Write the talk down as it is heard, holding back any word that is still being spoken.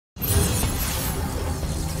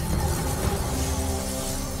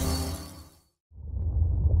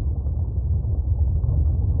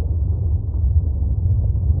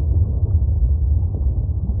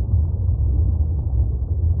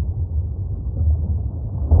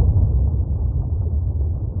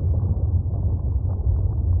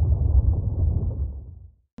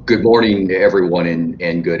Good morning to everyone,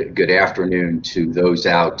 and good afternoon to those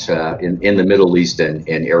out in the Middle East and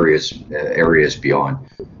areas beyond.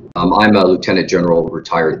 I'm Lieutenant General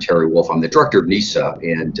retired Terry Wolf. I'm the director of NESA,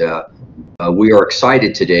 and we are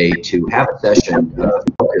excited today to have a session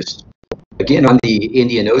focused again on the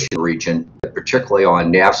Indian Ocean region, particularly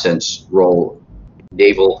on NAVCENT's role,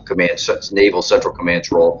 Naval Central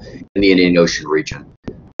Command's role in the Indian Ocean region.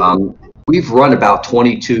 We've run about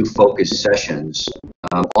 22 focused sessions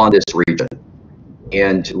on this region,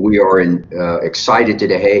 and we are excited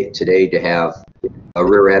today to have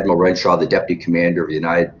Rear Admiral Renshaw, the Deputy Commander of the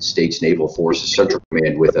United States Naval Forces Central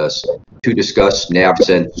Command, with us to discuss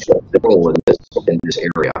NAVCENT's role in this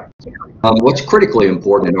area. What's critically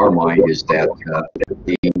important in our mind is that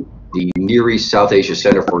the Near East South Asia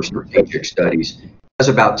Center for Strategic Studies has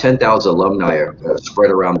about 10,000 alumni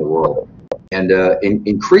spread around the world. And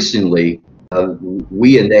increasingly,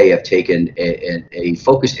 we and they have taken a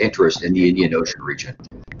focused interest in the Indian Ocean region.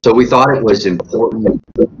 So we thought it was important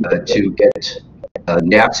to get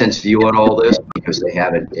NAVCENT's view on all this, because they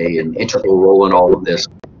have an integral role in all of this.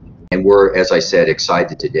 And we're, as I said,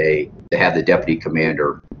 excited today to have the Deputy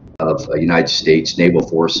Commander of United States Naval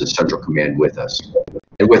Forces Central Command with us.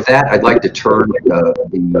 And with that, I'd like to turn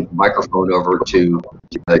the microphone over to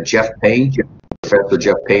Jeff Payne. Professor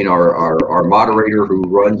Jeff Payne, our moderator, who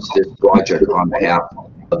runs this project on behalf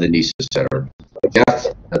of the NESA Center. Jeff,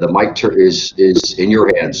 the mic is in your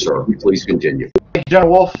hands, sir. Please continue. Thank you,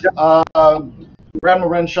 General Wolf. Admiral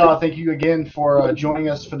Renshaw, thank you again for joining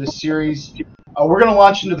us for this series. We're going to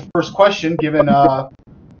launch into the first question, given the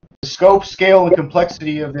scope, scale, and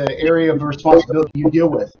complexity of the area of responsibility you deal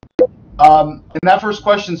with. And that first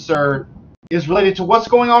question, sir, is related to what's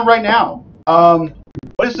going on right now.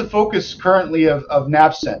 What is the focus currently of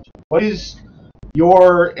NAVCENT? What is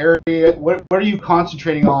your area? What are you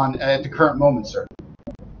concentrating on at the current moment, sir?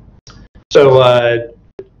 So,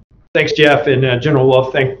 thanks, Jeff, and General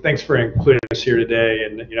Wolf. Thanks for including us here today.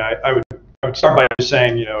 And I would start by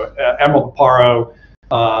saying, Admiral Paparo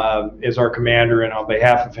is our commander, and on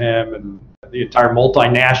behalf of him and the entire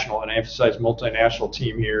multinational, and I emphasize multinational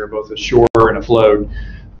team here, both ashore and afloat,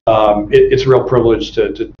 it's a real privilege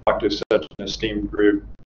to talk to such an esteemed group.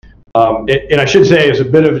 And I should say, as a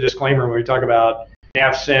bit of a disclaimer, when we talk about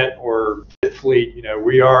NAVCENT or Fifth Fleet,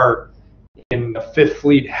 we are in the Fifth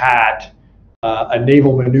Fleet hat, a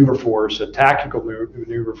naval maneuver force, a tactical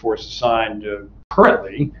maneuver force assigned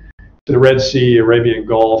currently to the Red Sea, Arabian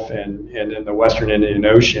Gulf, and in the Western Indian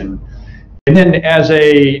Ocean. And then as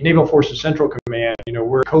a Naval Forces Central Command,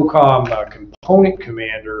 we're COCOM component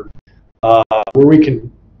commander, where we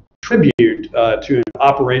can contribute to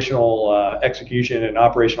operational execution and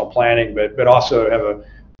operational planning, but also have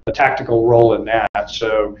a tactical role in that.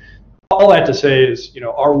 So all that to say is,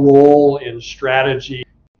 our role in strategy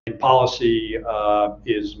and policy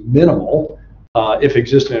is minimal, if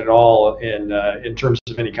existent at all, in terms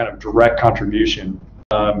of any kind of direct contribution.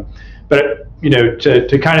 But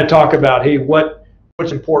to kind of talk about, hey,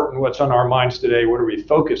 what's important, what's on our minds today, what are we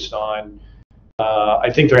focused on? I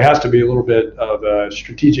think there has to be a little bit of a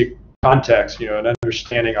strategic context, an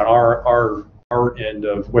understanding on our end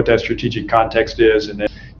of what that strategic context is, and then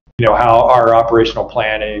how our operational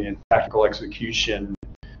planning and tactical execution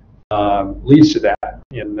leads to that.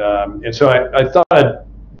 And so I thought I'd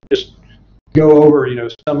just go over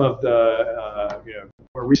some of the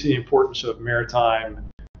where we see the importance of maritime,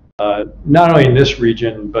 not only in this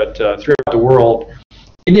region but throughout the world,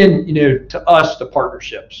 and then to us, the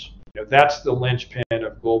partnerships. That's the linchpin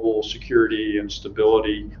of global security and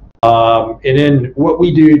stability. And then what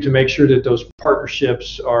we do to make sure that those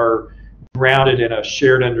partnerships are grounded in a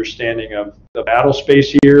shared understanding of the battle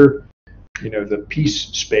space here, the peace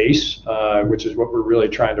space, which is what we're really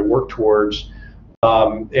trying to work towards.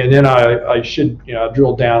 And then I should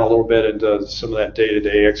drill down a little bit into some of that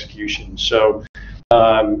day-to-day execution. So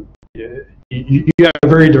you have a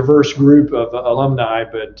very diverse group of alumni,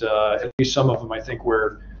 but at least some of them, I think,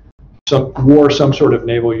 wore some sort of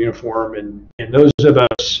naval uniform, and those of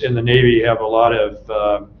us in the Navy have a lot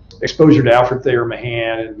of exposure to Alfred Thayer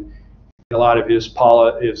Mahan and a lot of his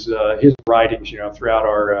writings, throughout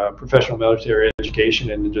our professional military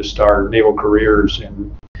education and just our naval careers.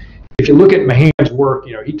 And if you look at Mahan's work,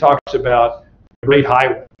 he talks about the Great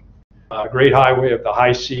Highway, of the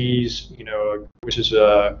high seas, which is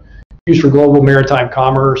used for global maritime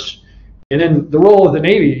commerce, and then the role of the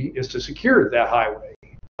Navy is to secure that highway.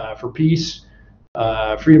 For peace,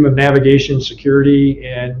 freedom of navigation, security,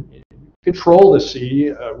 and control the sea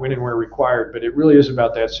when and where required. But it really is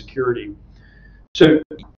about that security. So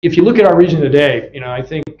if you look at our region today, I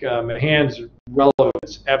think Mahan's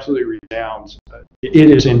relevance absolutely resounds. It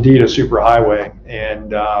is indeed a superhighway,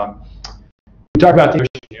 and we talk about the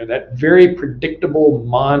ocean, that very predictable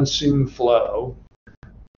monsoon flow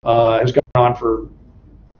has gone on for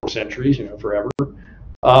centuries, forever.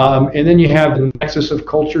 And then you have the nexus of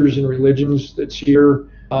cultures and religions that's here,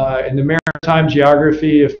 and the maritime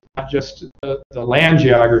geography, if not just the land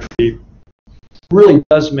geography, really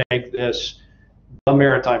does make this a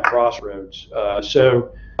maritime crossroads.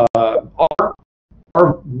 So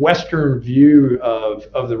our western view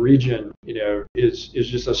of the region, is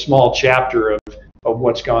just a small chapter of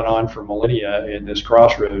what's gone on for millennia in this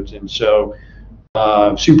crossroads. And so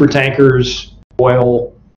super tankers,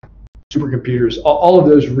 oil, supercomputers, all of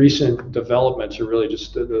those recent developments are really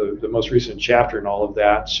just the most recent chapter in all of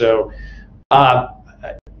that. So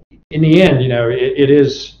in the end, it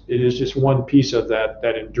is just one piece of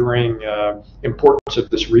that enduring importance of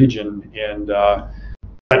this region. And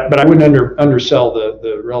but I wouldn't undersell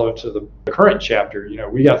the relevance of the current chapter.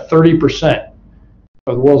 We got 30%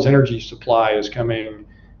 of the world's energy supply is coming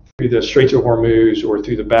through the Straits of Hormuz or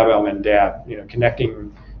through the Bab el-Mandab,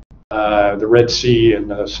 connecting the Red Sea and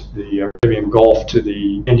the Arabian Gulf to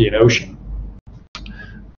the Indian Ocean.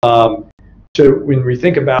 So when we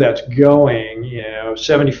think about that's going,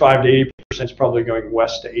 75 to 80% is probably going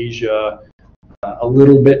west to Asia, a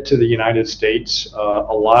little bit to the United States, a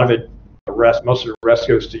lot of it, most of the rest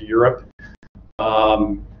goes to Europe.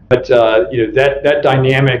 But that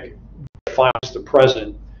dynamic defines the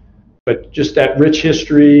present. But just that rich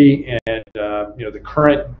history and the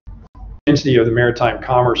current density of the maritime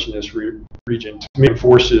commerce in this region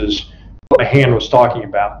reinforces what Mahan was talking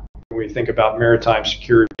about when we think about maritime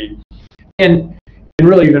security. And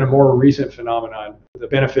really even a more recent phenomenon, the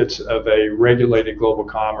benefits of a regulated global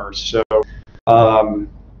commerce. So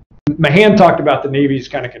Mahan talked about the Navy's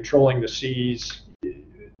kind of controlling the seas,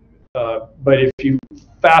 but if you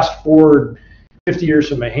fast forward 50 years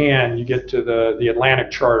from Mahan, you get to the Atlantic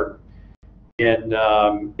Charter. And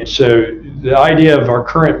so the idea of our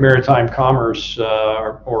current maritime commerce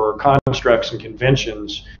or constructs and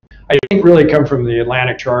conventions, I think really come from the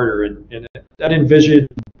Atlantic Charter, and that envisioned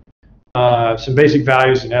some basic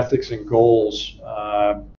values and ethics and goals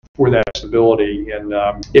for that stability. And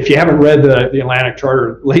if you haven't read the Atlantic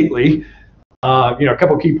Charter lately, a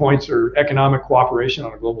couple key points are economic cooperation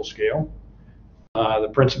on a global scale, the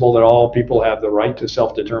principle that all people have the right to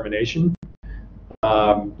self-determination,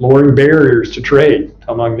 lowering barriers to trade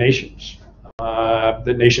among nations,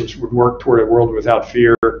 that nations would work toward a world without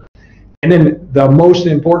fear. And then the most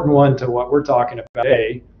important one to what we're talking about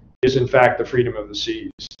today is, in fact, the freedom of the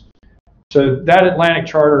seas. So that Atlantic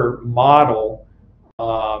Charter model,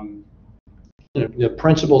 the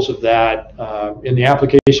principles of that in the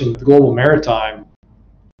application of the global maritime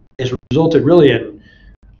has resulted really in,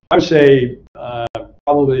 I would say,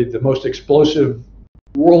 probably the most explosive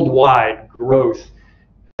worldwide growth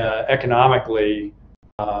economically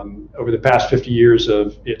over the past 50 years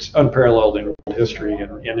of its unparalleled in world history.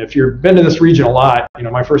 And if you've been to this region a lot,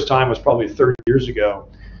 my first time was probably 30 years ago.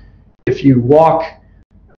 If you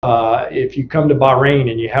if you come to Bahrain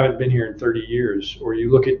and you haven't been here in 30 years, or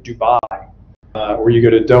you look at Dubai, or you go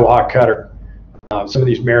to Doha, Qatar, some of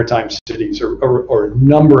these maritime cities, or a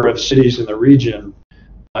number of cities in the region,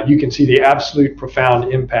 you can see the absolute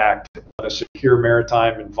profound impact of a secure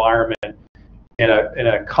maritime environment and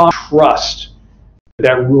a common trust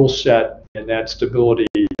that rule set and that stability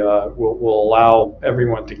will allow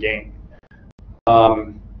everyone to gain.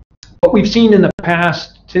 What we've seen in the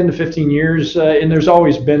past 10 to 15 years, and there's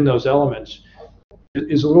always been those elements,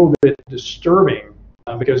 is a little bit disturbing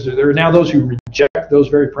because there are now those who reject those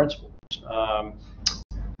very principles.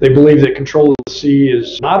 They believe that control of the sea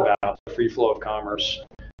is not about the free flow of commerce,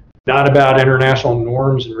 not about international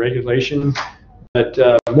norms and regulation, but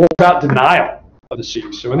more about denial of the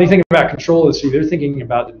sea. So when they think about control of the sea, they're thinking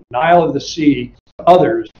about the denial of the sea to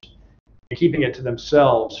others and keeping it to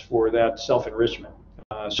themselves for that self-enrichment.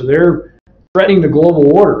 So they're threatening the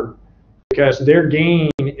global order because their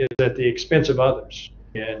gain is at the expense of others.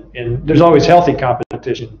 And there's always healthy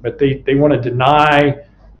competition, but they want to deny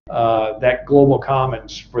that global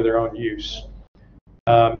commons for their own use.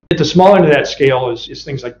 At the small end of that scale is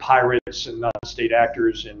things like pirates and non-state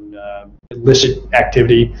actors and illicit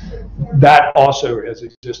activity. That also has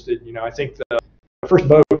existed. I think the first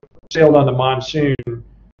boat sailed on the monsoon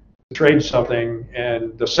to trade something,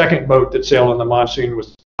 and the second boat that sailed on the monsoon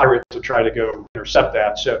was pirates to try to go intercept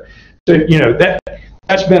that. So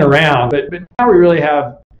that's been around, but now we really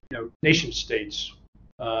have nation states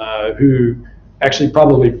who actually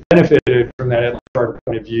probably benefited from that Atlantic Charter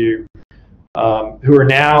point of view. who are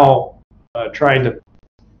now trying to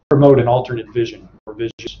promote an alternate vision or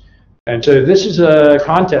visions. And so this is a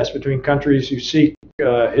contest between countries who seek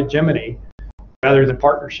hegemony rather than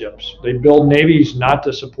partnerships. They build navies not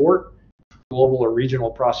to support global or regional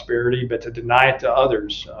prosperity, but to deny it to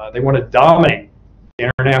others. They want to dominate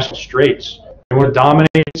the international straits. They want to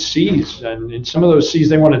dominate seas, and in some of those seas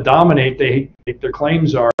they want to dominate, their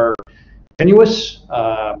claims are tenuous,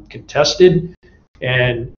 contested,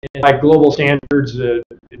 and by global standards, in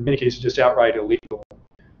many cases, just outright illegal.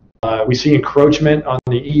 We see encroachment on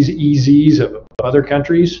the EEZs of other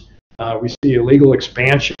countries. We see illegal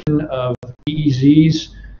expansion of EEZs,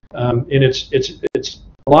 and it's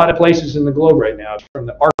a lot of places in the globe right now. It's from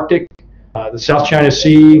the Arctic, the South China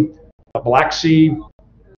Sea, the Black Sea,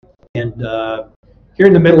 and here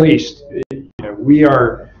in the Middle East, we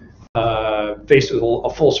are faced with a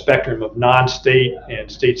full spectrum of non-state and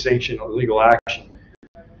state-sanctioned illegal action.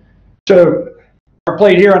 So our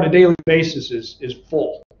plate here on a daily basis is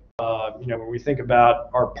full. When we think about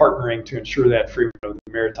our partnering to ensure that freedom of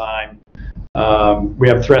the maritime, we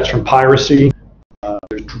have threats from piracy,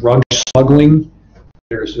 there's drug smuggling,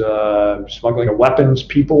 there's smuggling of weapons,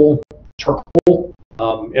 people, charcoal,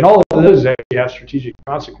 and all of those actually have strategic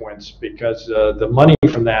consequence because the money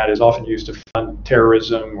from that is often used to fund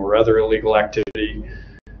terrorism or other illegal activity.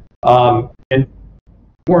 And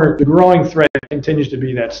the growing threat continues to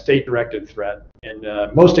be that state-directed threat, and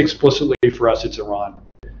most explicitly for us, it's Iran.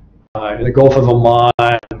 In the Gulf of Oman,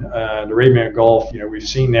 the Arabian Gulf, we've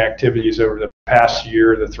seen the activities over the past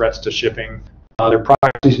year, the threats to shipping. Their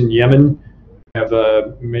proxies in Yemen have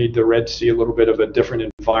made the Red Sea a little bit of a different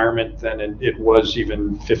environment than it was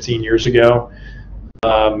even 15 years ago.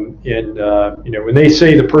 When they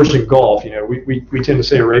say the Persian Gulf, we tend to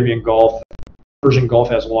say Arabian Gulf. Persian Gulf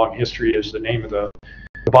has a long history as the name of the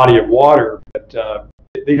body of water, but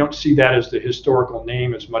they don't see that as the historical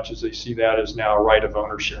name as much as they see that as now a right of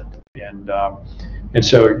ownership. And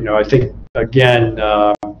so I think again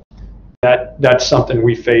that's something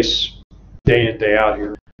we face day in day out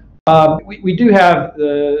here. We do have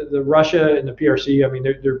the Russia and the PRC. I mean,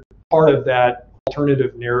 they're part of that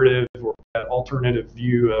alternative narrative or that alternative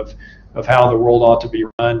view of how the world ought to be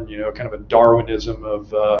run. Kind of a Darwinism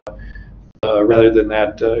of rather than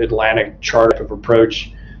that Atlantic chart of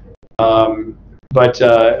approach. But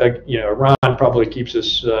Iran probably keeps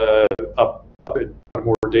us up on a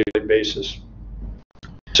more daily basis.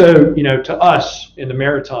 So to us in the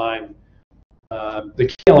maritime, the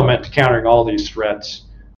key element to countering all these threats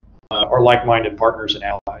are like-minded partners and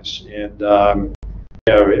allies. And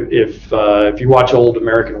if you watch old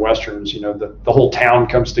American westerns, the whole town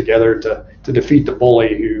comes together to defeat the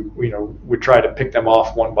bully who would try to pick them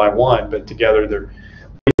off one by one, but together they're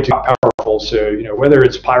way too powerful. So whether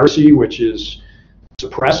it's piracy, which is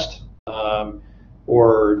suppressed,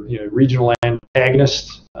 or regional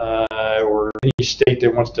antagonists, or any state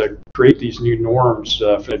that wants to create these new norms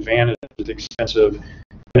for advantage at the expense of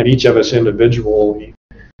each of us individually.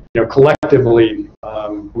 Collectively,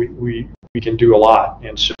 we can do a lot.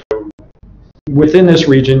 And so within this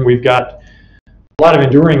region, we've got a lot of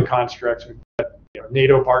enduring constructs. We've got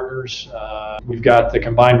NATO partners. We've got the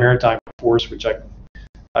Combined Maritime Force, which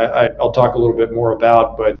I'll talk a little bit more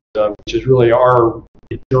about, but which is really our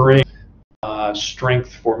enduring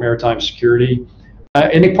strength for maritime security.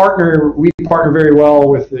 And we partner very well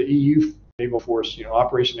with the EU Naval Force.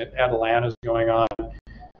 Operation Atalanta is going on.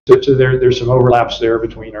 So there's some overlaps there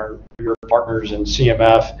between our partners and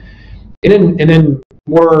CMF. And then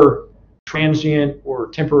more transient or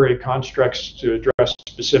temporary constructs to address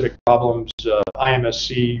specific problems.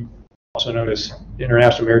 IMSC, also known as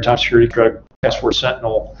International Maritime Security Task Force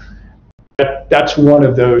Sentinel. That's one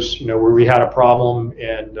of those, where we had a problem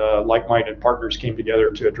and like-minded partners came together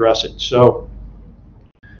to address it. So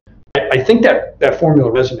I think that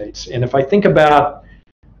formula resonates. And if I think about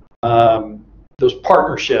those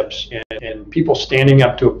partnerships and people standing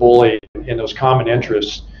up to a bully and those common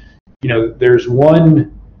interests, there's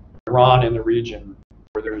one Iran in the region,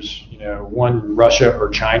 or there's one Russia or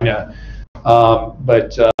China.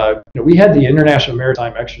 But we had the International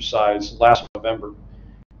Maritime Exercise last November,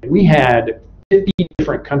 and we had 50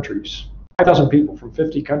 different countries, 5,000 people from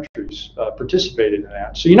 50 countries participated in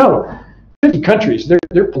that. So 50 countries,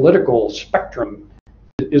 their political spectrum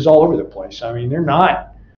is all over the place. I mean, they're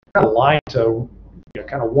not aligned to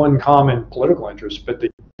kind of one common political interest, but they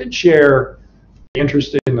did share the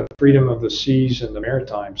interest in the freedom of the seas and the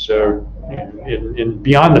maritime. So in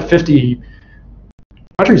beyond the 50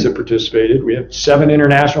 countries that participated, we have 7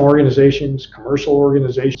 international organizations, commercial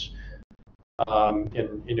organizations,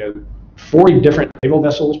 and 40 different naval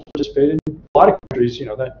vessels participated. A lot of countries,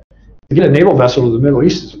 that to get a naval vessel to the Middle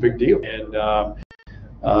East is a big deal. And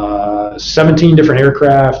 17 different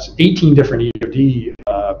aircraft, 18 different EOD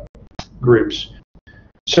groups.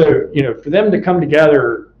 So, for them to come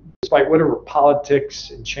together, despite whatever politics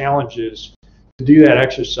and challenges, to do that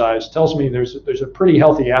exercise tells me there's a pretty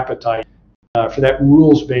healthy appetite for that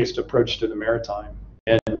rules-based approach to the maritime.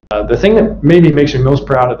 And the thing that maybe makes me most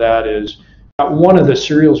proud of that is one of the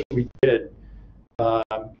serials we did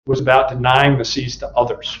was about denying the seas to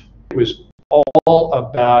others. It was all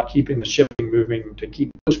about keeping the shipping moving to keep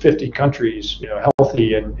those 50 countries,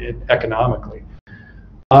 healthy and economically.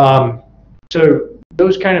 So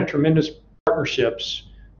those kind of tremendous partnerships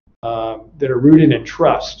that are rooted in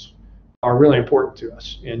trust are really important to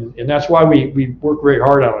us, and that's why we work very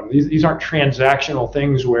hard on them. These aren't transactional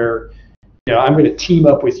things where I'm going to team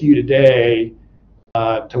up with you today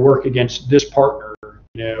to work against this partner.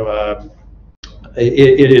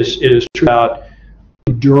 It is true about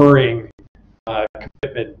enduring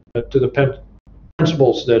commitment to the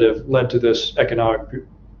principles that have led to this economic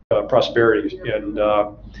prosperity.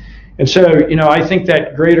 And so, I think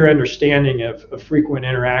that greater understanding of frequent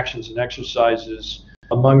interactions and exercises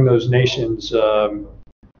among those nations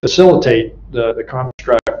facilitate the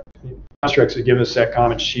constructs that give us that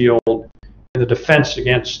common shield and the defense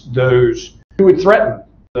against those who would threaten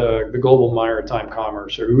the global maritime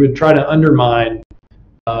commerce, or who would try to undermine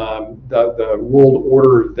the world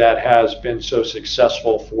order that has been so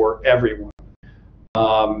successful for everyone.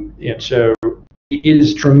 And so it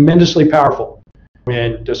is tremendously powerful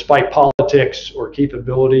when, despite politics or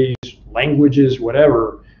capabilities, languages,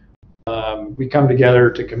 whatever, we come together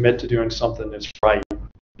to commit to doing something that's right.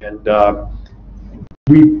 And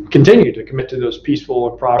we continue to commit to those peaceful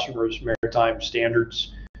and prosperous maritime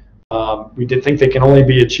standards. We did think they can only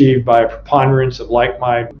be achieved by a preponderance of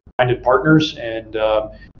like-minded partners, and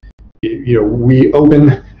we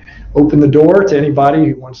open the door to anybody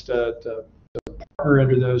who wants to partner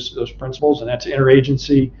under those principles, and that's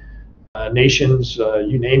interagency, nations,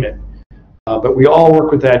 you name it. But we all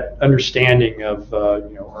work with that understanding of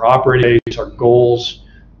our operating days, our goals.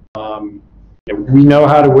 We know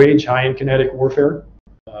how to wage high-end kinetic warfare.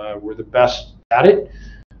 We're the best at it.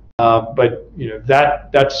 But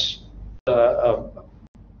that's a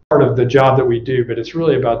part of the job that we do. But it's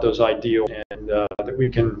really about those ideals, and that we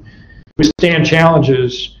can withstand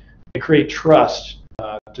challenges and create trust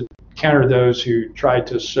to counter those who try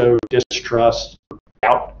to sow distrust or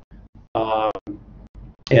doubt.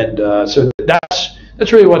 So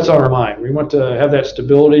that's really what's on our mind. We want to have that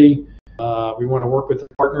stability. We want to work with the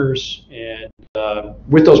partners, and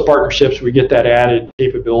with those partnerships, we get that added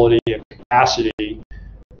capability and capacity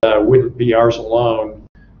that wouldn't be ours alone.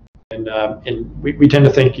 And we tend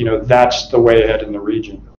to think, that's the way ahead in the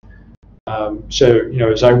region. So,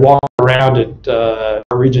 as I walk around at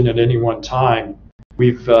our region at any one time,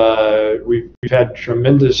 we've had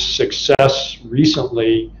tremendous success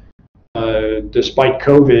recently, despite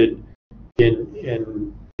COVID,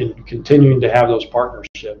 in continuing to have those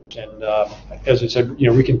partnerships. And as I said,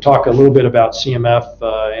 we can talk a little bit about CMF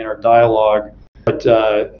in our dialogue, but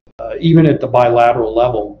even at the bilateral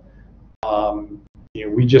level,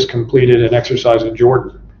 we just completed an exercise in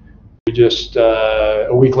Jordan. We just a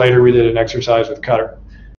week later we did an exercise with Qatar.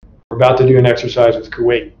 We're about to do an exercise with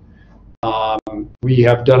Kuwait. We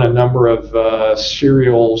have done a number of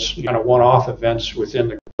serials, kind of one-off events within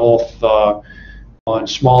the Gulf on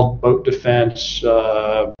small boat defense,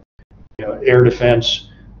 air defense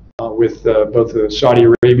with both the Saudi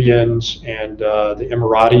Arabians and the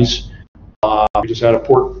Emiratis. We just had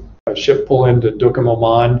a ship pull into Duqm,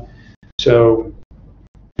 Oman. So,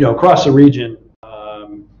 across the region,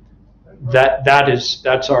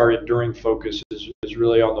 that's our enduring focus is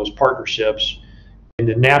really on those partnerships, and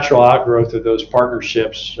the natural outgrowth of those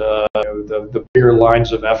partnerships, the bigger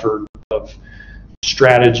lines of effort of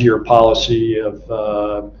strategy or policy of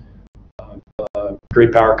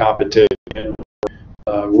great power competition,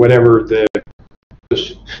 whatever the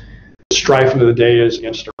strife of the day is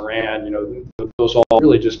against Iran. Those all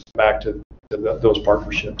really just come back to those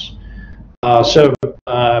partnerships. So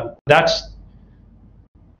that's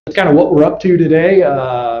kind of what we're up to today,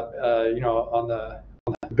 on the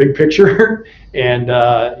big picture. And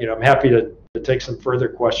I'm happy to take some further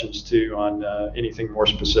questions too on anything more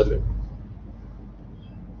specific.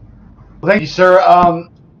 Well, thank you, sir.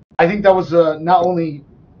 I think that was not only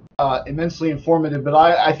immensely informative, but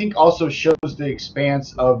I think also shows the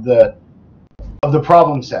expanse of the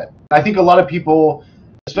problem set. I think a lot of people,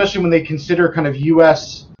 especially when they consider kind of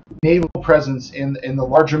U.S. naval presence in the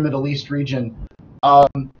larger Middle East region,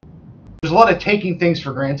 there's a lot of taking things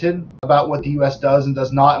for granted about what the U.S. does and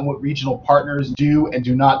does not, and what regional partners do and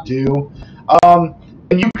do not do.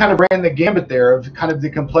 And you kind of ran the gambit there of kind of the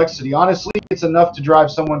complexity. Honestly, it's enough to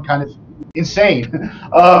drive someone kind of insane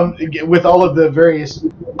with all of the various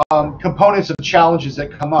components of challenges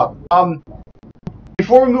that come up.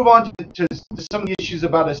 Before we move on to some of the issues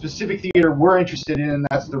about a specific theater we're interested in, and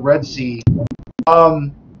that's the Red Sea.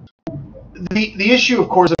 The issue, of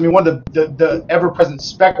course, I mean, one of the ever-present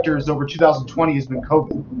specters over 2020 has been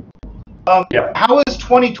COVID. How has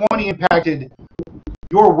 2020 impacted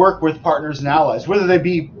your work with partners and allies, whether they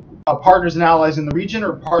be partners and allies in the region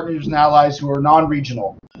or partners and allies who are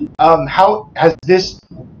non-regional? How has this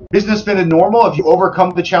business been normal? Have you overcome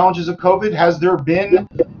the challenges of COVID? Has there been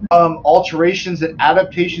alterations and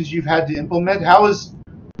adaptations you've had to implement? How has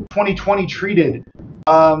 2020 treated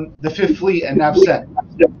the Fifth Fleet and NAVCENT?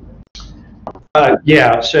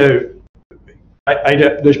 So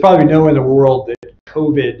there's probably no one in the world that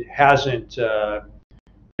COVID hasn't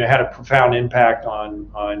had a profound impact on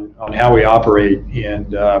how we operate,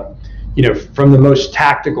 and from the most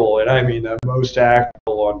tactical, and I mean the most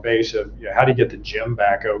tactical on base of how do you get the gym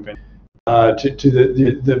back open, to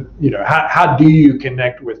the how do you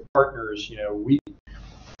connect with partners?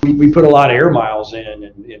 We put a lot of air miles in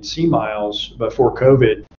and sea miles before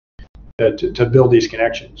COVID to build these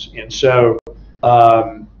connections, and so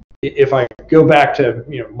if I go back to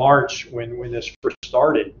March when this first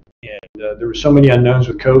started. And there were so many unknowns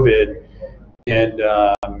with COVID, and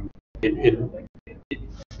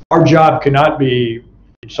our job could not be,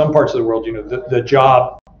 in some parts of the world, the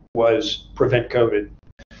job was prevent COVID.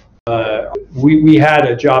 We had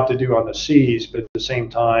a job to do on the seas, but at the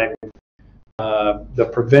same time, the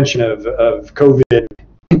prevention of COVID,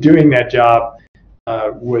 doing that job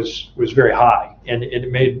was very high, and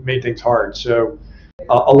it made things hard. So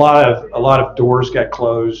a lot of doors got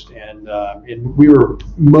closed, and we were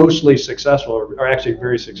mostly successful, or actually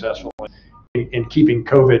very successful, in keeping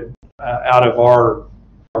COVID out of our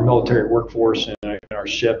military workforce and our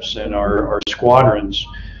ships and our squadrons.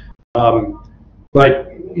 But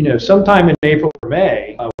sometime in April or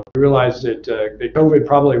May, we realized that COVID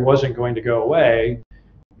probably wasn't going to go away,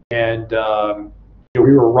 and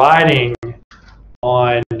we were riding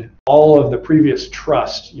on all of the previous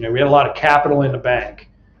trust. We had a lot of capital in the bank,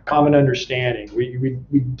 common understanding.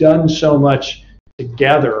 We'd done so much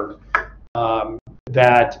together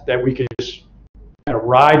that we could just kind of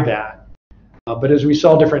ride that. But as we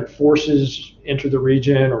saw different forces enter the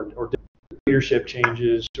region, or leadership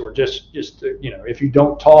changes, or just if you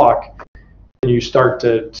don't talk, then you start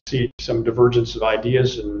to see some divergence of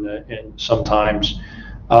ideas, and sometimes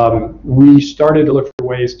we started to look for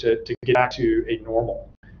ways to get back to a normal,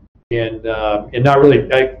 and not really.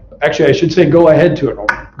 Actually, I should say go ahead to a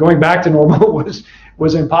normal. Going back to normal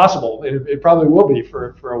was impossible. It probably will be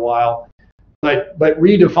for a while, but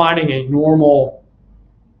redefining a normal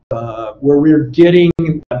where we're getting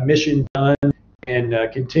a mission done and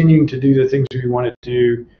continuing to do the things we want to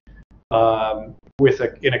do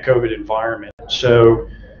in a COVID environment. So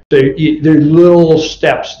there are little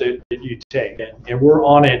steps that you take, and we're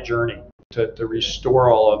on a journey to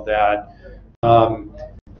restore all of that.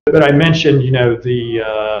 But I mentioned, the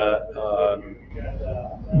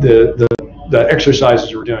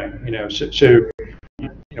exercises we're doing. So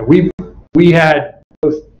we had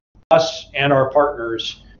both us and our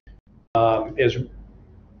partners as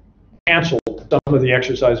canceled some of the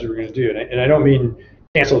exercises we're going to do, and I don't mean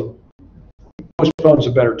canceled. Postpone is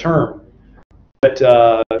a better term, but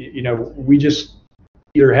we just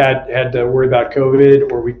either had to worry about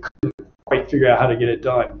COVID, or we couldn't quite figure out how to get it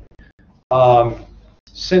done.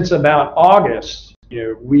 Since about August,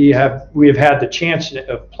 we have had the chance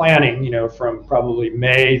of planning, from probably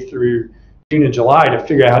May through June and July to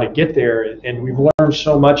figure out how to get there, and we've learned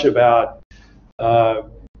so much about how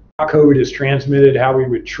COVID is transmitted, how we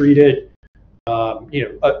would treat it.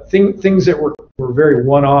 Things that were very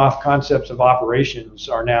one-off concepts of operations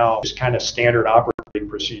are now just kind of standard operating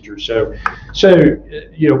procedures. So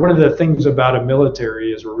one of the things about a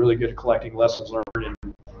military is we're really good at collecting lessons learned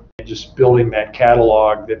and just building that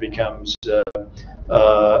catalog that becomes a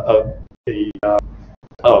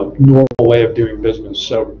normal way of doing business.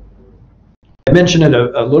 So I mentioned it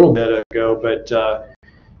a little bit ago, but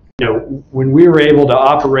when we were able to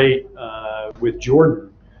operate with Jordan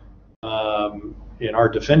in our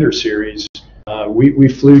Defender series, we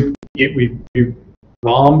flew, we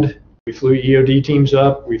bombed, we flew EOD teams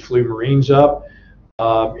up, we flew Marines up,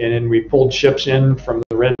 and then we pulled ships in from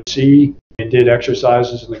the Red Sea and did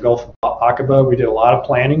exercises in the Gulf of Aqaba. We did a lot of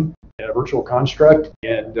planning in a virtual construct,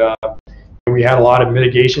 and we had a lot of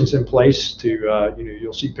mitigations in place to,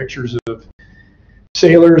 you'll see pictures of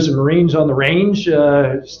sailors and Marines on the range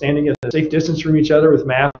standing at a safe distance from each other with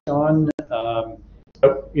masks on.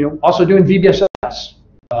 But, also doing VBSS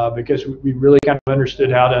because we really kind of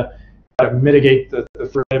understood how to mitigate the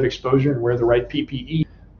threat of exposure and wear the right PPE.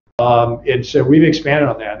 And so we've expanded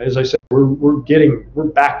on that. As I said, we're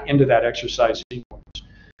back into that exercise sequence.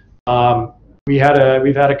 We've had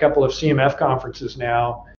a couple of CMF conferences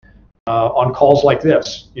now on calls like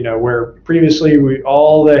this, where previously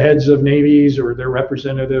all the heads of navies or their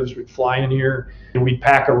representatives would fly in here and we'd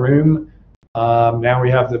pack a room. Now we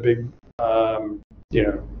have the big,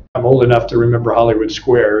 I'm old enough to remember Hollywood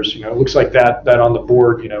Squares. It looks like that on the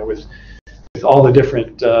board, with all the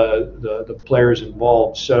different the players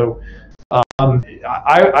involved. So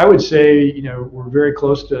I would say, we're very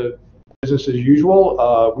close to business as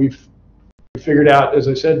usual. We've figured out, as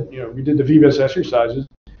I said, we did the VBS exercises.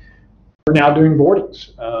 We're now doing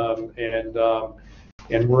boardings, and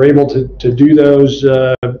we're able to do those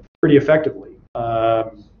pretty effectively.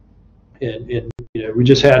 We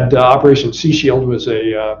just had Operation Sea Shield was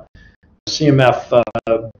a CMF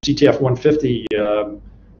CTF 150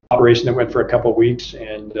 operation that went for a couple of weeks,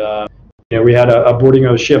 and we had a boarding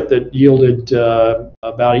of a ship that yielded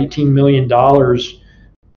about $18 million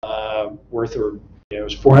worth of, it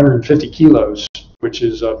was 450 kilos, which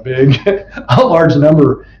is a large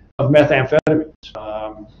number of methamphetamines.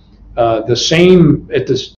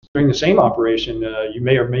 During the same operation, you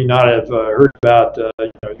may or may not have heard about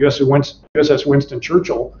USS Winston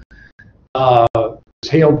Churchill was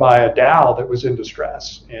hailed by a dhow that was in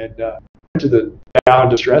distress, and went to the dhow in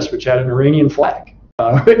distress, which had an Iranian flag,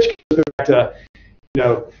 which goes back to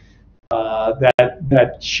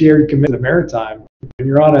that shared commitment to the maritime. When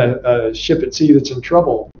you're on a ship at sea that's in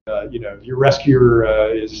trouble, your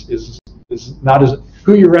rescuer is not as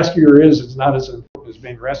who your rescuer is not as important as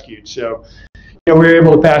being rescued. So, we were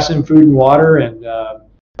able to pass in food and water, and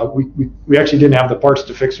we actually didn't have the parts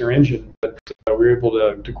to fix their engine, but we were able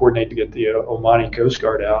to coordinate to get the Omani Coast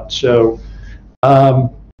Guard out. So,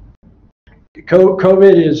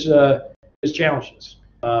 COVID is challenges,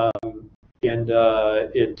 and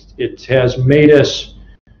it has made us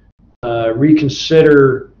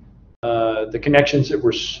reconsider the connections that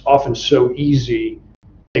were often so easy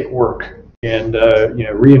to make work. And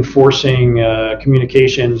reinforcing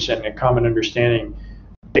communications and a common understanding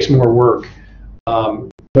takes more work.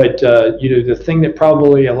 But the thing that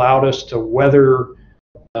probably allowed us to weather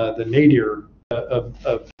the nadir of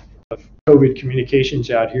COVID communications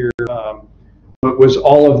out here was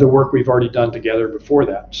all of the work we've already done together before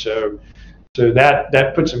that. So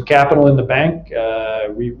that put some capital in the bank.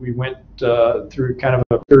 We went through kind of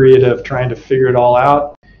a period of trying to figure it all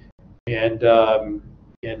out, and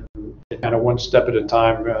kind of one step at a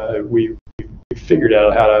time, we figured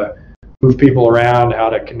out how to move people around, how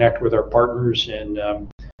to connect with our partners, and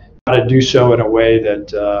how to do so in a way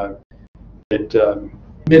that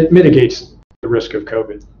mitigates the risk of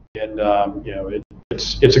COVID. And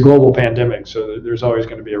it's a global pandemic, so there's always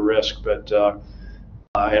going to be a risk. But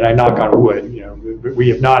and I knock on wood, we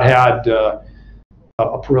have not had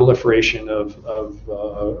a proliferation of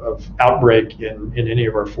outbreak in any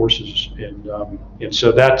of our forces, and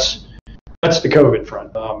so that's the COVID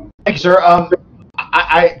front. Thank you, sir.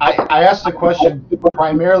 I asked the question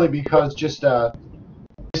primarily because just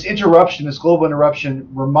this global interruption,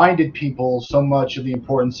 reminded people so much of the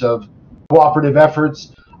importance of cooperative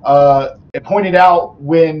efforts. It pointed out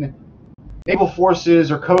when Naval Forces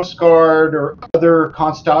or Coast Guard or other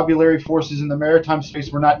constabulary forces in the maritime space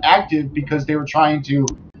were not active because they were trying to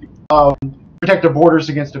protect their borders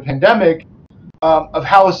against a pandemic, of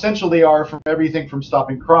how essential they are for everything from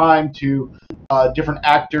stopping crime to different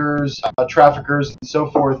actors, traffickers, and so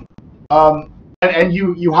forth. And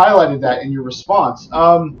you highlighted that in your response.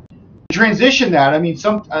 Transition that,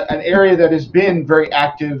 an area that has been very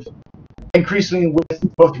active increasingly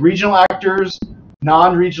with both regional actors,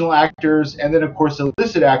 non-regional actors, and then of course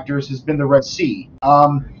illicit actors, has been the Red Sea.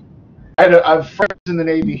 I have friends in the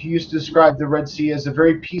Navy who used to describe the Red Sea as a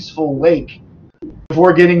very peaceful lake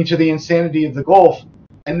before getting to the insanity of the Gulf,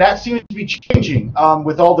 and that seems to be changing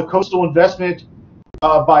with all the coastal investment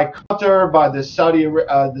by Qatar, by the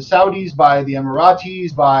Saudis, by the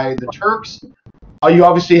Emiratis, by the Turks. You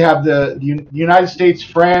obviously have the United States,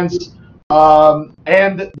 France,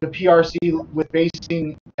 and the PRC with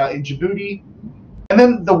basing in Djibouti. And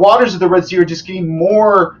then the waters of the Red Sea are just getting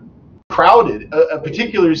more crowded,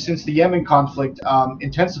 particularly since the Yemen conflict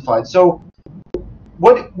intensified. So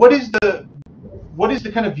what is the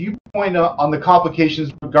kind of viewpoint on the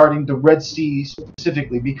complications regarding the Red Sea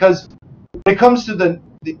specifically? Because when it comes to the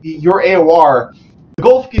your AOR, the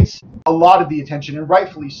Gulf gets a lot of the attention, and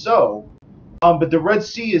rightfully so. But the Red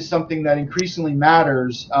Sea is something that increasingly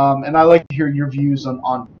matters, and I'd like to hear your views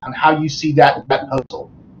on how you see that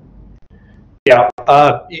puzzle. Yeah.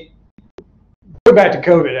 Go back to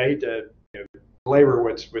COVID. I hate to belabor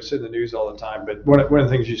what's in the news all the time, but one of the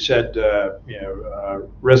things you said,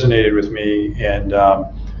 resonated with me, and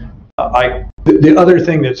the other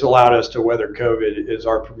thing that's allowed us to weather COVID is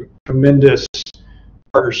our tremendous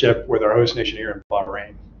partnership with our host nation here in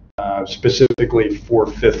Bahrain, specifically for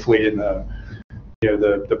Fifth Fleet and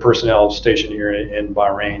the personnel stationed here in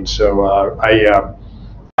Bahrain. So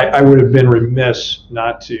I would have been remiss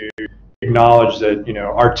not to acknowledge that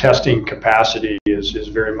our testing capacity is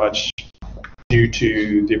very much due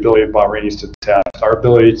to the ability of Bahrainis to test. Our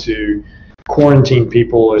ability to quarantine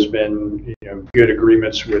people has been good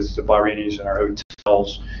agreements with the Bahrainis in our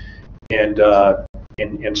hotels, and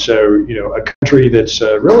so a country that's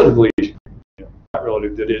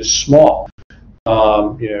that is small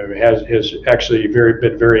has actually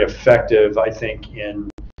been very effective, I think, in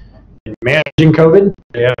managing COVID.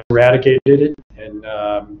 They have eradicated it,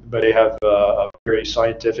 but they have a very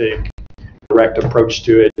scientific, direct approach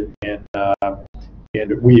to it, and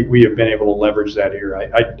we have been able to leverage that here.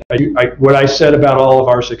 What I said about all of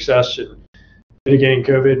our success in mitigating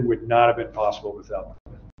COVID would not have been possible without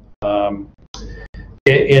them.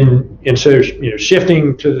 And so,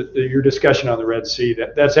 shifting to your discussion on the Red Sea,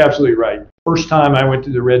 that's absolutely right. First time I went to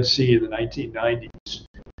the Red Sea in the 1990s,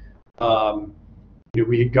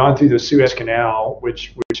 we had gone through the Suez Canal,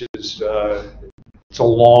 which is it's a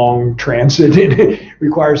long transit and it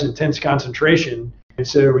requires intense concentration. And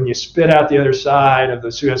so when you spit out the other side of the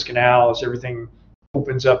Suez Canal, as everything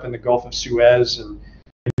opens up in the Gulf of Suez, and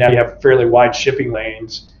now you have fairly wide shipping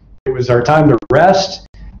lanes, it was our time to rest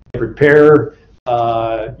and prepare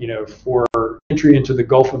for entry into the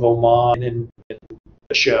Gulf of Oman and then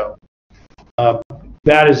the show.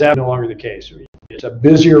 That is no longer the case. It's a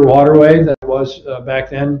busier waterway than it was back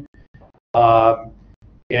then, and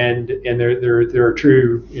there are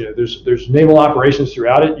true. There's naval operations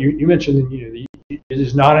throughout it. You mentioned it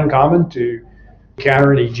is not uncommon to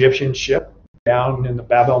encounter an Egyptian ship down in the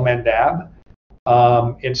Bab el-Mandab,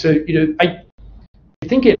 and so I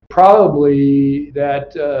think it probably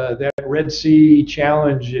that Red Sea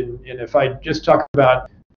challenge, and if I just talk about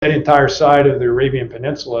that entire side of the Arabian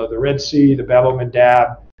Peninsula, the Red Sea, the Bab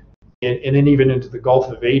el-Mandab, and then even into the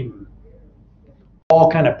Gulf of Aden, all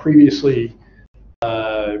kind of previously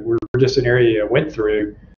were just an area I went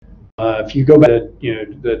through. If you go back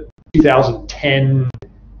to the 2010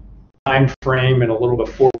 time frame and a little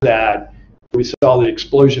before that, we saw the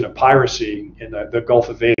explosion of piracy in the Gulf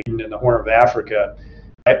of Aden and the Horn of Africa.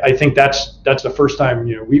 I think that's the first time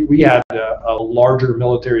we had a larger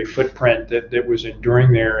military footprint that was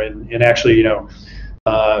enduring there, and actually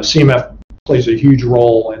CMF plays a huge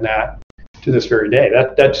role in that to this very day.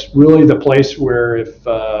 That's really the place where, if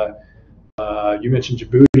you mentioned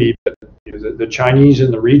Djibouti, but the Chinese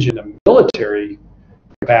in the region, the military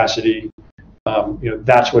capacity,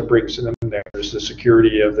 that's what brings them there, is the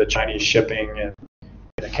security of the Chinese shipping and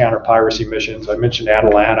the counter piracy missions. I mentioned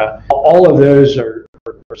Atalanta. All of those are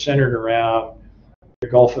centered around the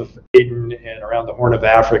Gulf of Aden and around the Horn of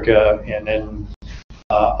Africa, and then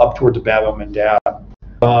up toward the Bab el-Mandab.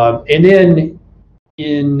 And then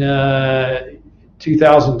in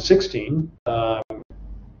 2016, the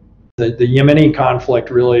Yemeni conflict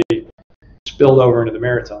really spilled over into the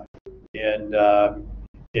maritime, and the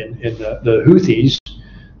Houthis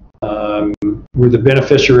were the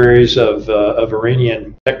beneficiaries of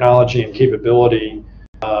Iranian technology and capability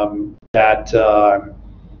that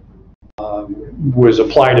was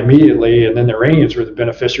applied immediately, and then the Iranians were the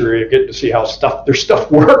beneficiary of getting to see how their stuff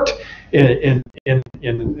worked in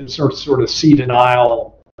sort of sea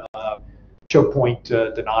denial, choke point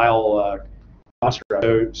denial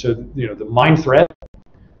construct. So the mine threat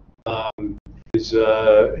is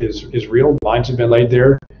real. Mines have been laid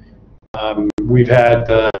there. We've had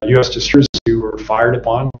U.S. destroyers who were fired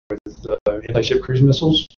upon with anti-ship cruise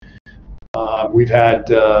missiles. We've had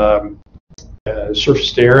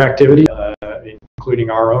surface-to-air activity, including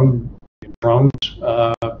our own drones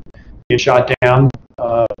being shot down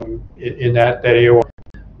in that AOR.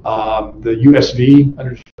 The USV,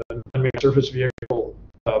 unmanned surface vehicle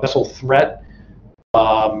vessel threat,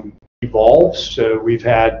 evolves. So we've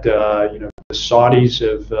had the Saudis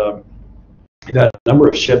have had a number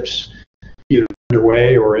of ships either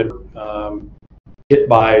underway or hit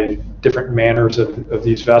by different manners of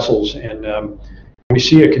these vessels, and we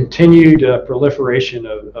see a continued proliferation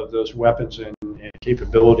of those weapons and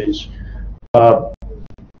capabilities.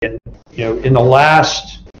 And in the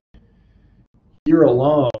last year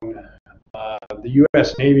alone, the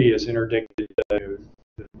U.S. Navy has interdicted the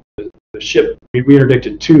ship. We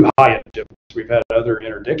interdicted 2 high-end ships. We've had other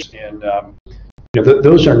interdicts, and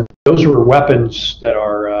those are weapons that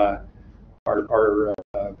are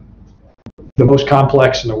the most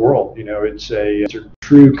complex in the world. It's a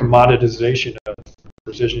true commoditization of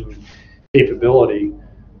precision capability,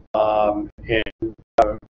 and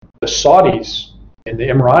the Saudis and the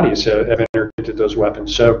Emiratis have interdicted those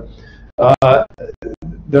weapons. So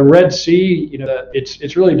the Red Sea,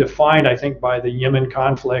 it's really defined, I think, by the Yemen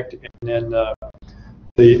conflict, and then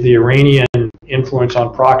the Iranian influence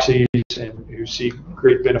on proxies, and who see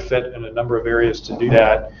great benefit in a number of areas to do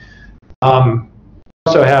that.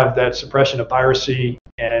 Also have that suppression of piracy,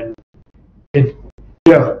 and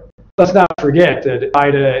let's not forget that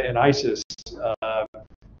Al-Qaeda and ISIS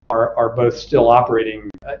are both still operating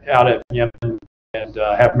out of Yemen and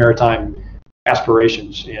have maritime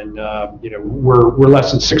aspirations. And we're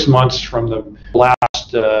less than 6 months from the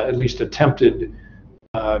last, at least attempted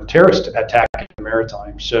terrorist attack in the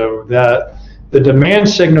maritime. So the demand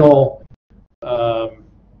signal,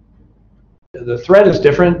 the threat is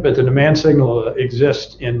different, but the demand signal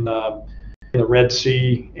exists in the Red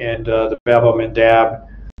Sea and the Bab el-Mandab.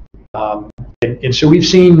 And so we've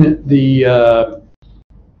seen the,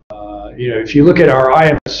 if you look at our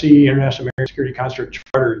IMSC, International Maritime Security Construct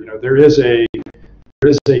Charter, there is a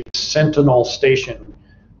sentinel station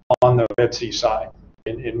on the Red Sea side,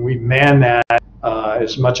 and we man that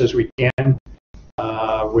as much as we can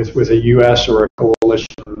with a U.S. or a coalition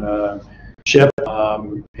ship,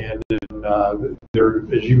 and then there,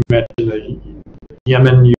 as you mentioned, the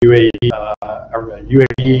Yemen, UAE,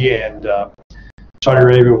 and Saudi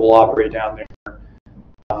Arabia will operate down there.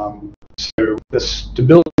 So the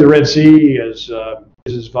stability of the Red Sea is I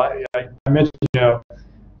mentioned,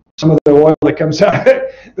 some of the oil that comes out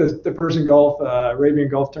the Persian Gulf, Arabian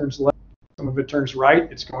Gulf turns left, some of it turns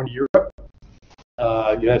right. It's going to Europe.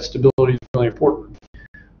 That stability is really important.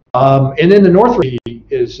 And then the North Sea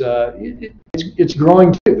is it's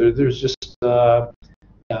growing too. There's just the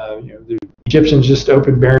Egyptians just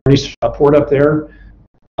opened Berenice port up there,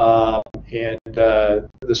 and the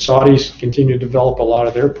Saudis continue to develop a lot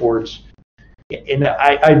of their ports. And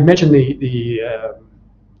I mentioned the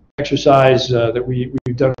exercise that we've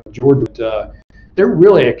done with Jordan. They're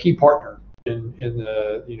really a key partner in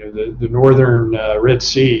the northern Red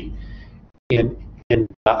Sea, and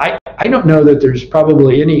I don't know that there's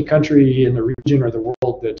probably any country in the region or the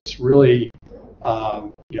world that's really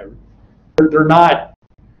they're not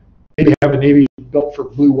maybe have a navy built for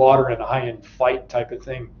blue water and a high-end fight type of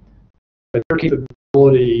thing, but their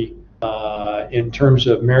capability in terms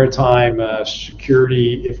of maritime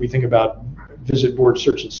security, if we think about visit, board,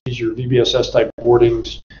 search and seizure, VBSS type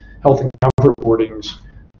boardings, health and comfort boardings,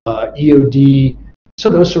 EOD, so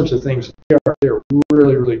those sorts of things, they're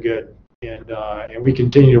really, really good. And we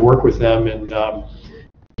continue to work with them. And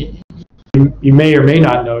you may or may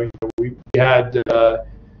not know, we had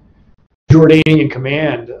Jordanian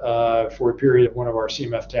command for a period of one of our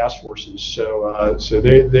CMF task forces. So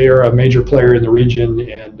they are a major player in the region,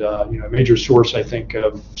 and a major source, I think,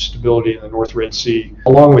 of stability in the North Red Sea,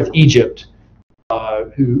 along with Egypt,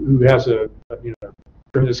 who has a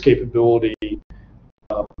tremendous capability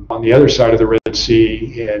on the other side of the Red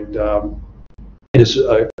Sea, and is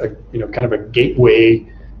kind of a gateway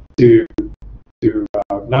to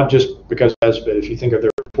not just because but if you think of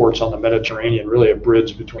their ports on the Mediterranean, really a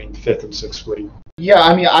bridge between 5th and 6th Fleet. Yeah,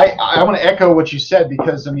 I mean, I want to echo what you said,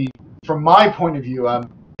 because I mean, from my point of view,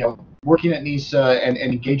 working at NESA and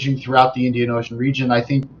engaging throughout the Indian Ocean region, I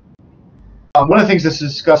think one of the things that's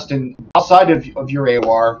discussed outside of your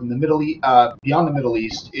AOR in the Middle East, beyond the Middle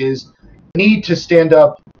East, is the need to stand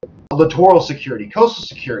up littoral security, coastal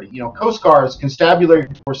security, coast guards, constabulary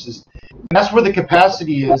forces, and that's where the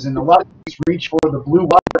capacity is, and a lot of things reach for the blue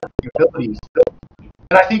water capabilities.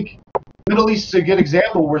 And I think the Middle East is a good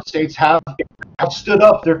example where states have stood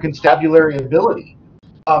up their constabulary ability.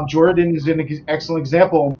 Jordan is an excellent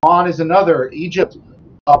example. Oman is another. Egypt,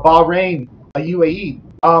 Bahrain, UAE.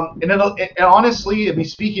 And honestly, I mean,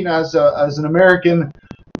 speaking as an American,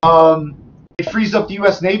 it frees up the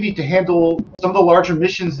U.S. Navy to handle some of the larger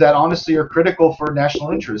missions that honestly are critical for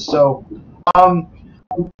national interest. So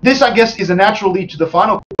this, I guess, is a natural lead to the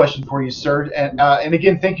final question for you, sir. And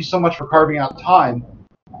again, thank you so much for carving out time.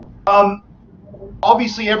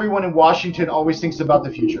 Obviously, everyone in Washington always thinks about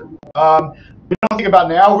the future. We don't think about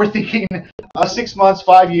now. We're thinking 6 months,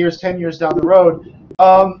 5 years, 10 years down the road.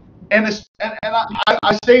 And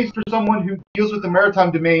I say, for someone who deals with the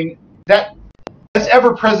maritime domain, that that's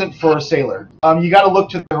ever present for a sailor. You got to look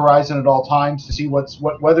to the horizon at all times to see what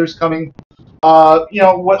weather's coming.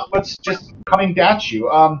 What's just coming at you.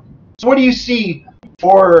 So what do you see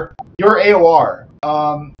for your AOR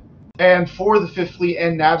and for the Fifth Fleet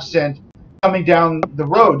and NAVCENT coming down the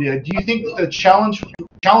road? Do you think the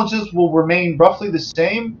challenges will remain roughly the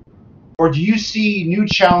same, or do you see new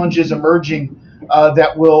challenges emerging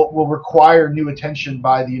that will require new attention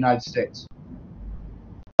by the United States?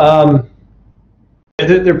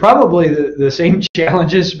 They're probably the same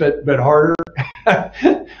challenges, but harder,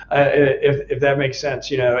 if that makes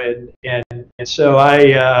sense, and so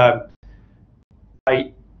as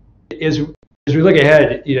we look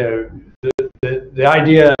ahead, the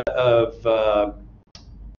idea of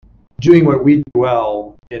doing what we do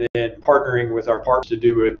well and then partnering with our partners to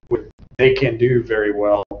do what they can do very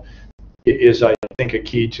well is, I think, a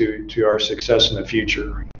key to our success in the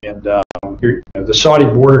future. And the Saudi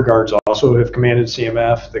border guards also have commanded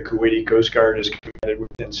CMF. The Kuwaiti Coast Guard is commanded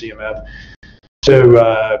within CMF. So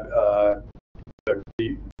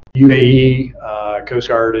the UAE Coast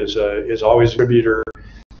Guard is always a contributor,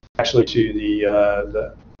 actually, to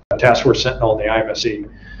the Task Force Sentinel and the IMSC.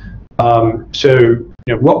 So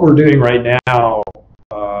what we're doing right now,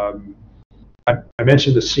 I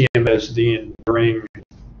mentioned the CM as the enduring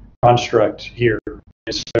construct here.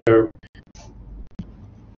 And so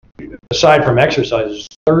aside from exercises,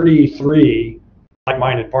 33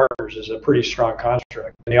 like-minded partners is a pretty strong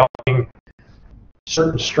construct. And they all bring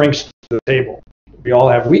certain strengths to the table. We all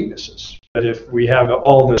have weaknesses, but if we have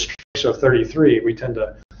all the strengths of 33, we tend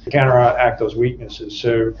to counteract those weaknesses.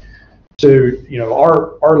 So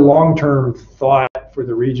our long-term thought for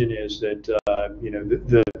the region is that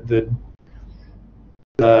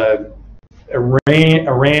the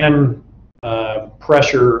Iran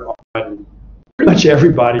pressure on pretty much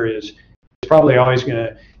everybody is probably always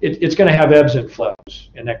it's going to have ebbs and flows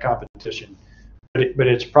in that competition, but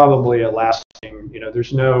it's probably a lasting.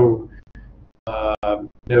 There's no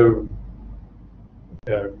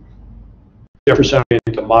Jeffersonian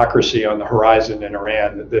democracy on the horizon in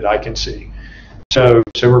Iran that I can see. So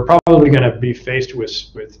we're probably going to be faced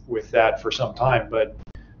with that for some time. But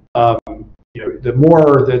the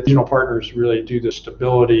more that regional partners really do the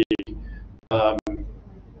stability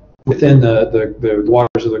within the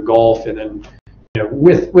waters of the Gulf, and then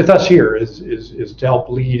with us here is to help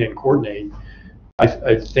lead and coordinate,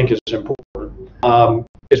 I think is important.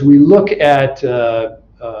 As we look at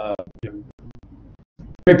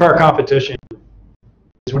great power competition,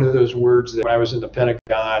 is one of those words that when I was in the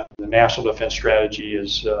Pentagon, the National Defense Strategy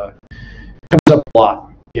comes up a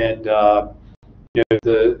lot, and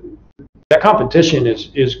that competition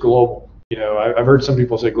is global. I've heard some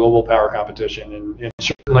people say global power competition, and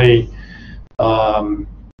certainly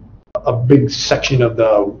a big section of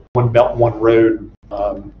the One Belt, One Road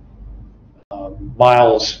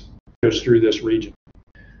miles goes through this region.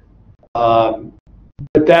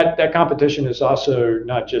 But that competition is also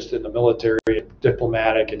not just in the military, it's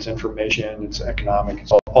diplomatic, it's information, it's economic,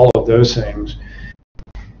 it's all of those things.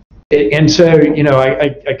 And so,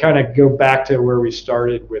 I kind of go back to where we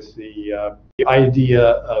started with the idea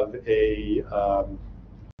of a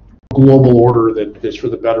global order that is for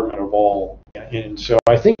the betterment of all. And so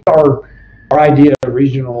I think our idea of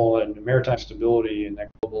regional and maritime stability in that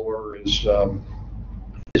global order is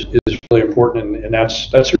really important, and that's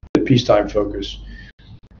the peacetime focus.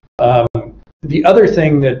 The other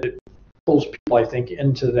thing that pulls people, I think,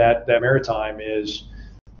 into that maritime is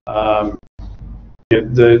the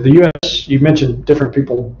U.S. You mentioned different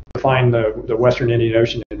people define the Western Indian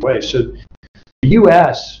Ocean in ways. So the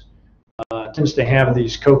U.S. Tends to have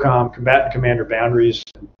these COCOM, combatant commander boundaries,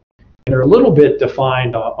 and they're a little bit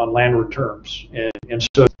defined on landward terms. And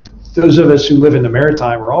so those of us who live in the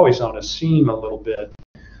maritime are always on a seam a little bit.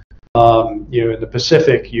 In the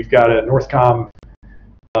Pacific, you've got a NORTHCOM,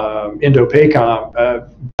 Indo-PACOM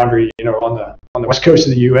boundary, on the west coast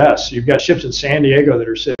of the U.S. You've got ships in San Diego that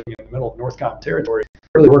are sitting in the middle of NORTHCOM territory,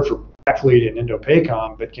 really work for Pac Fleet and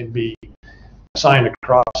Indo-PACOM, but can be assigned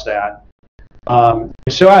across that.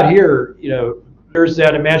 So out here, there's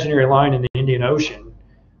that imaginary line in the Indian Ocean,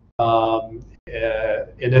 and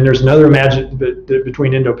then there's another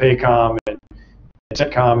between Indo-PACOM and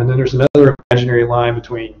CENTCOM, and then there's another imaginary line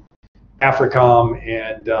between AFRICOM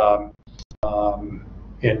and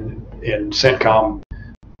CENTCOM.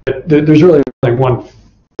 But there's really only one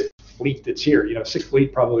fleet that's here. Sixth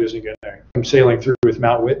Fleet probably isn't going to come sailing through with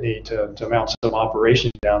Mount Whitney to mount some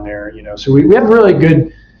operations down there. So we have really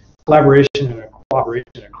good collaboration and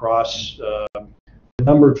cooperation across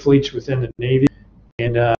numbered fleets within the Navy,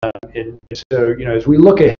 and so as we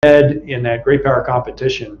look ahead in that great power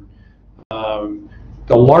competition,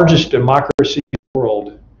 The largest democracy in the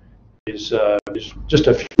world is just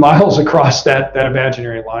a few miles across that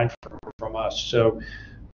imaginary line from us. So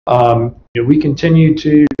we continue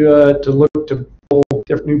to look to pull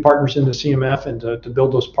different new partners into CMF and to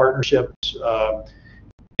build those partnerships.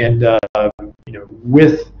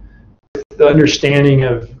 With the understanding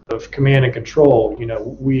of command and control,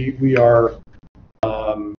 we are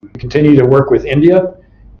continue to work with India,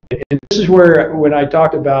 and this is where, when I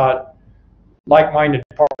talked about like-minded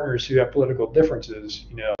partners who have political differences,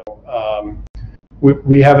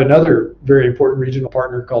 we have another very important regional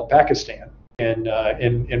partner called Pakistan, and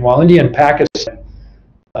while India and Pakistan,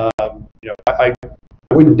 I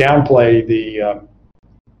wouldn't downplay the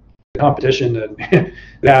competition that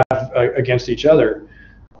they have against each other.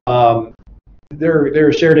 There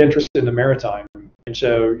are shared interests in the maritime, and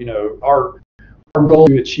so our goal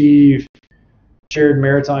to achieve shared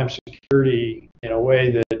maritime security in a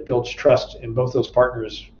way that builds trust in both those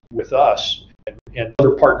partners with us and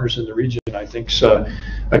other partners in the region, I think, is a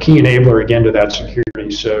key enabler again to that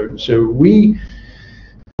security. So we're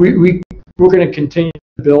going to continue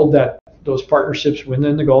to build those partnerships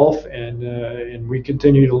within the Gulf, and we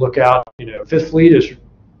continue to look out. Fifth Fleet is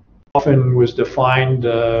often was defined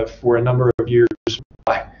for a number of years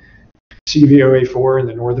by CVOA-4 in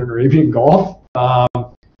the Northern Arabian Gulf.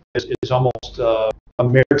 Is almost a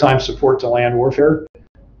maritime support to land warfare.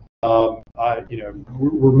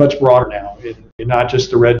 We're much broader now, in not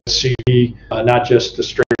just the Red Sea, not just the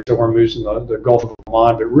Strait of Hormuz and the Gulf of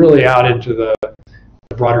Oman, but really out into the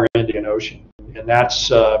broader Indian Ocean. And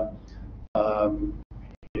that's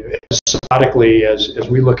systematically, as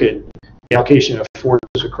we look at the allocation of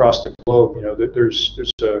forces across the globe,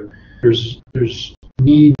 there's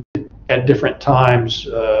need at different times.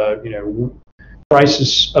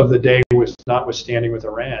 Crisis of the day was notwithstanding with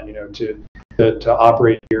Iran, to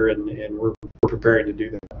operate here, and we're preparing to do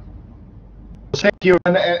that. Thank you,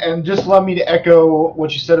 and just allow me to echo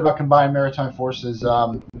what you said about combined maritime forces.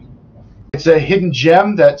 It's a hidden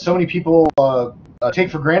gem that so many people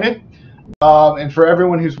take for granted, and for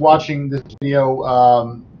everyone who's watching this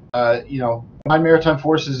video, combined maritime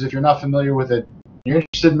forces, if you're not familiar with it, you're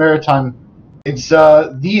interested in maritime, it's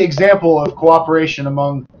the example of cooperation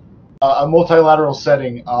among a multilateral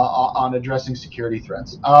setting on addressing security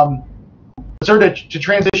threats. Sir, to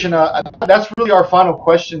transition, that's really our final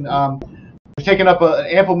question. We've taken up an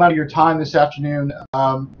ample amount of your time this afternoon,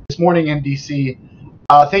 this morning in DC.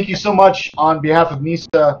 Thank you so much on behalf of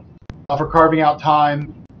NESA for carving out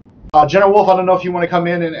time. General Wolf, I don't know if you want to come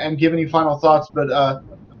in and give any final thoughts, but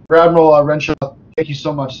for Admiral Renshaw, thank you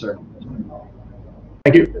so much, sir.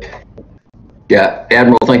 Thank you. Yeah,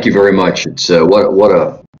 Admiral, thank you very much. It's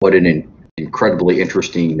what an incredibly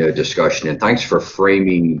interesting discussion, and thanks for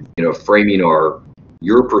framing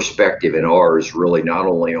your perspective and ours really not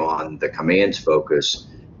only on the command's focus,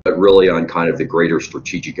 but really on kind of the greater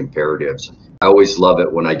strategic imperatives. I always love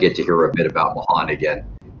it when I get to hear a bit about Mahan again.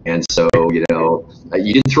 And so, you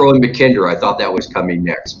didn't throw in McKinder. I thought that was coming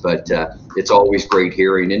next, but it's always great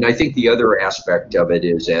hearing. And I think the other aspect of it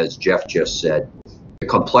is, as Jeff just said, the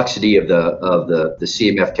complexity of the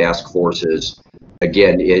CMF task forces.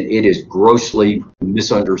 Again, it is grossly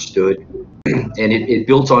misunderstood, and it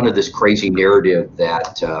builds onto this crazy narrative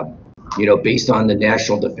that, based on the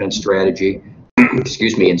National Defense Strategy,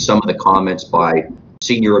 excuse me, and some of the comments by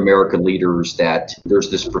senior American leaders, that there's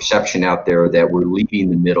this perception out there that we're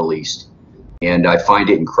leaving the Middle East. And I find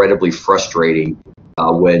it incredibly frustrating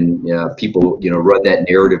when people, run that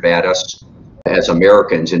narrative at us as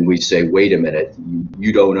Americans, and we say, wait a minute,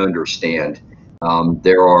 you don't understand.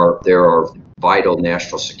 There are vital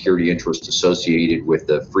national security interests associated with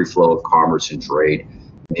the free flow of commerce and trade.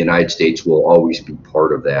 The United States will always be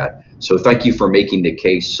part of that. So thank you for making the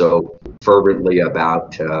case so fervently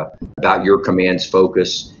about your command's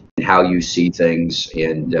focus and how you see things,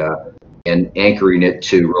 and anchoring it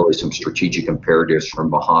to really some strategic imperatives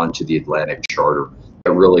from Mahan to the Atlantic Charter.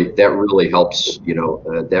 That really helps.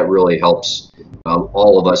 That really helps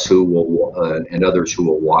all of us who will and others who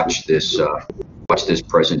will watch this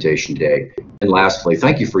presentation today. And lastly,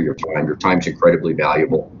 thank you for your time. Your time's incredibly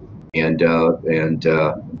valuable, and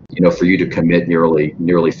for you to commit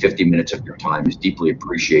nearly 50 minutes of your time is deeply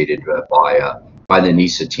appreciated by the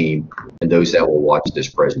NESA team and those that will watch this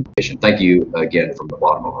presentation. Thank you again from the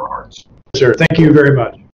bottom of our hearts. Sir, thank you very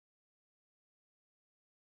much.